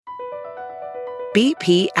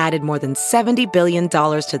BP added more than $70 billion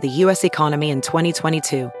to the U.S. economy in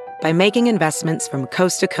 2022 by making investments from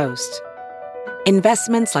coast to coast.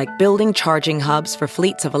 Investments like building charging hubs for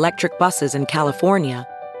fleets of electric buses in California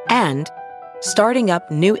and starting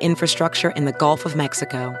up new infrastructure in the Gulf of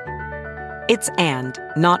Mexico. It's and,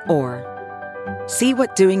 not or. See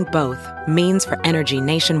what doing both means for energy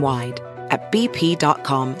nationwide at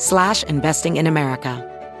bp.com/investing in America.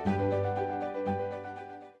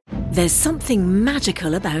 There's something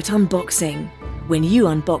magical about unboxing. When you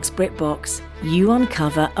unbox BritBox, you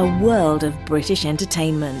uncover a world of British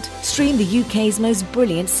entertainment. Stream the UK's most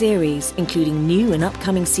brilliant series, including new and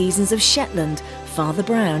upcoming seasons of Shetland, Father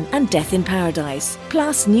Brown and Death in Paradise.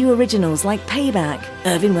 Plus new originals like Payback,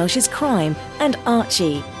 Irving Welsh's Crime and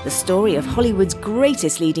Archie, the story of Hollywood's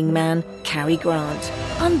greatest leading man, Cary Grant.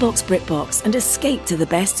 Unbox BritBox and escape to the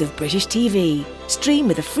best of British TV. Stream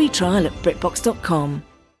with a free trial at BritBox.com.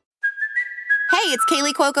 Hey, it's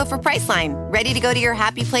Kaylee Cuoco for Priceline. Ready to go to your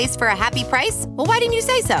happy place for a happy price? Well, why didn't you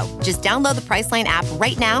say so? Just download the Priceline app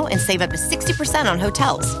right now and save up to 60% on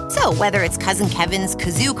hotels. So whether it's Cousin Kevin's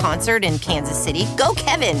Kazoo Concert in Kansas City, go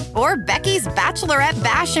Kevin, or Becky's Bachelorette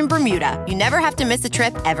Bash in Bermuda, you never have to miss a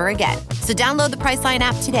trip ever again. So download the Priceline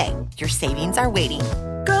app today. Your savings are waiting.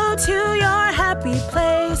 Go to your happy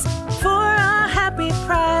place for a happy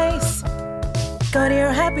price. Go to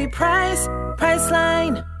your happy price,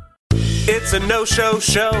 Priceline. It's a no-show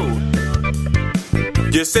show.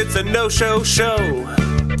 Yes, it's a no-show show.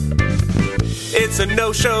 It's a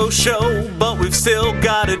no-show show, but we've still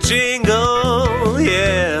got a jingle,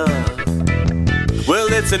 yeah.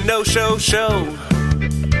 Well, it's a no-show show.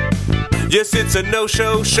 Yes, it's a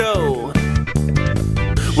no-show show.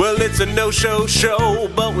 Well, it's a no-show show,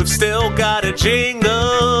 but we've still got a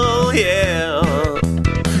jingle, yeah.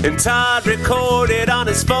 And Todd recorded on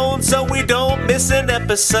his phone so we don't miss an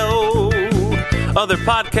episode. Other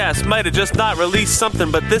podcasts might have just not released something,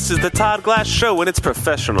 but this is the Todd Glass Show and it's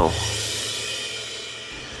professional.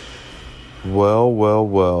 Well.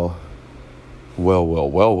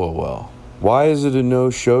 Why is it a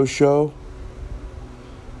no-show show?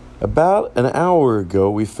 About an hour ago,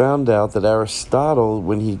 we found out that Aristotle,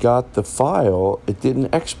 when he got the file, it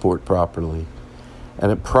didn't export properly. And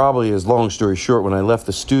it probably is, long story short, when I left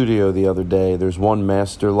the studio the other day, there's one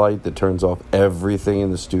master light that turns off everything in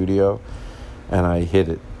the studio, and I hit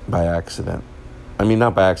it by accident. I mean,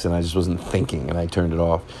 not by accident, I just wasn't thinking, and I turned it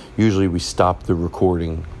off. Usually we stop the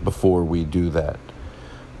recording before we do that.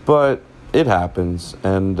 But it happens,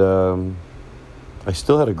 and I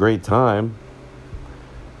still had a great time.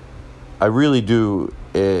 I really do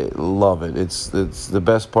love it. It's the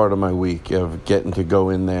best part of my week, of getting to go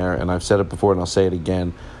in there, and I've said it before and I'll say it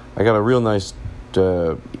again. I got a real nice,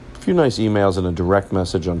 few nice emails and a direct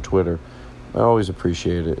message on Twitter. I always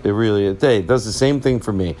appreciate it. It really does the same thing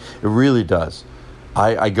for me. It really does.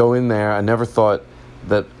 I go in there. I never thought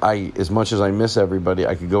that as much as I miss everybody,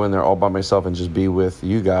 I could go in there all by myself and just be with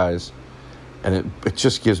you guys. And it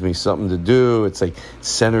just gives me something to do. It's like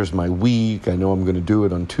centers my week. I know I'm going to do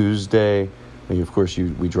it on Tuesday. And of course,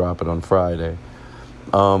 we drop it on Friday.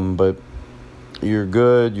 But you're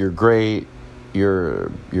good. You're great.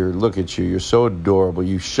 You're look at you. You're so adorable.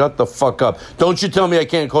 You shut the fuck up. Don't you tell me I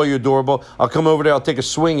can't call you adorable. I'll come over there. I'll take a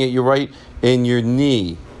swing at you right in your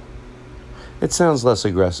knee. It sounds less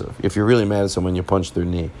aggressive. If you're really mad at someone, you punch their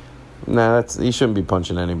knee. Nah, you shouldn't be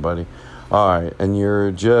punching anybody. All right, and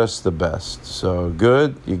you're just the best. So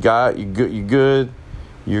good. You good.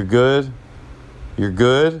 You're good. You're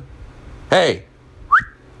good. Hey,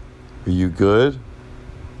 are you good?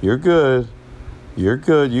 You're good. You're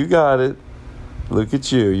good. You got it. Look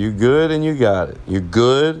at you. You good and you got it. You're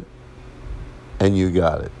good and you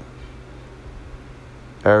got it.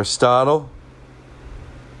 Aristotle,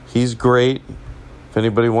 he's great. If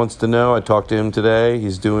anybody wants to know, I talked to him today.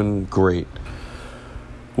 He's doing great.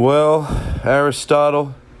 Well,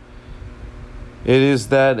 Aristotle, it is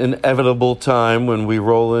that inevitable time when we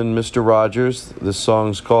roll in Mr. Rogers. This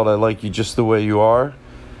song's called I Like You Just the Way You Are.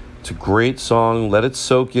 It's a great song. Let it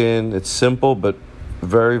soak in. It's simple, but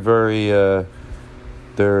very, very,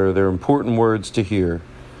 they're important words to hear,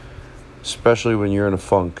 especially when you're in a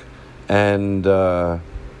funk. And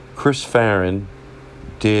Chris Farron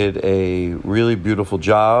did a really beautiful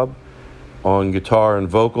job on guitar and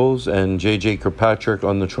vocals, and J.J. Kirkpatrick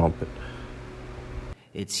on the trumpet.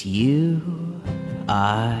 It's you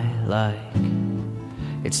I like.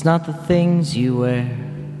 It's not the things you wear,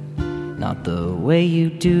 not the way you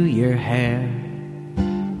do your hair,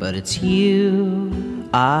 but it's you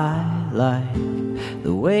I like.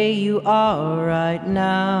 The way you are right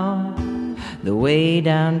now, the way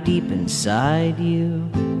down deep inside you,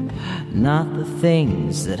 not the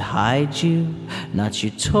things that hide you, not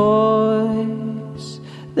your toys,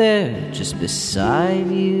 they're just beside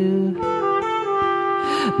you.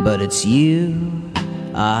 But it's you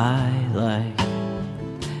I like,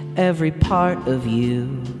 every part of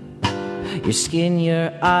you, your skin,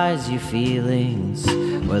 your eyes, your feelings,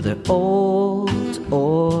 whether old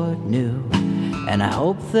or new. And I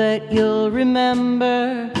hope that you'll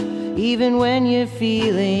remember, even when you're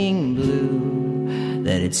feeling blue,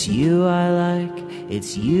 that it's you I like,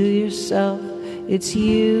 it's you yourself, it's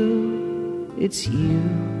you, it's you,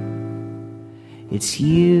 it's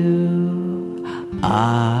you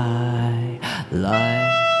I like.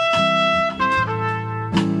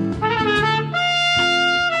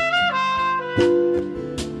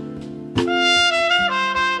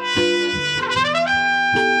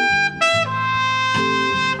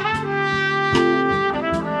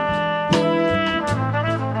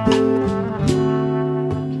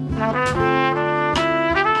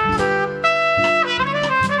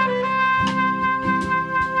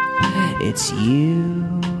 It's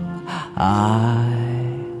you I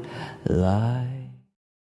like.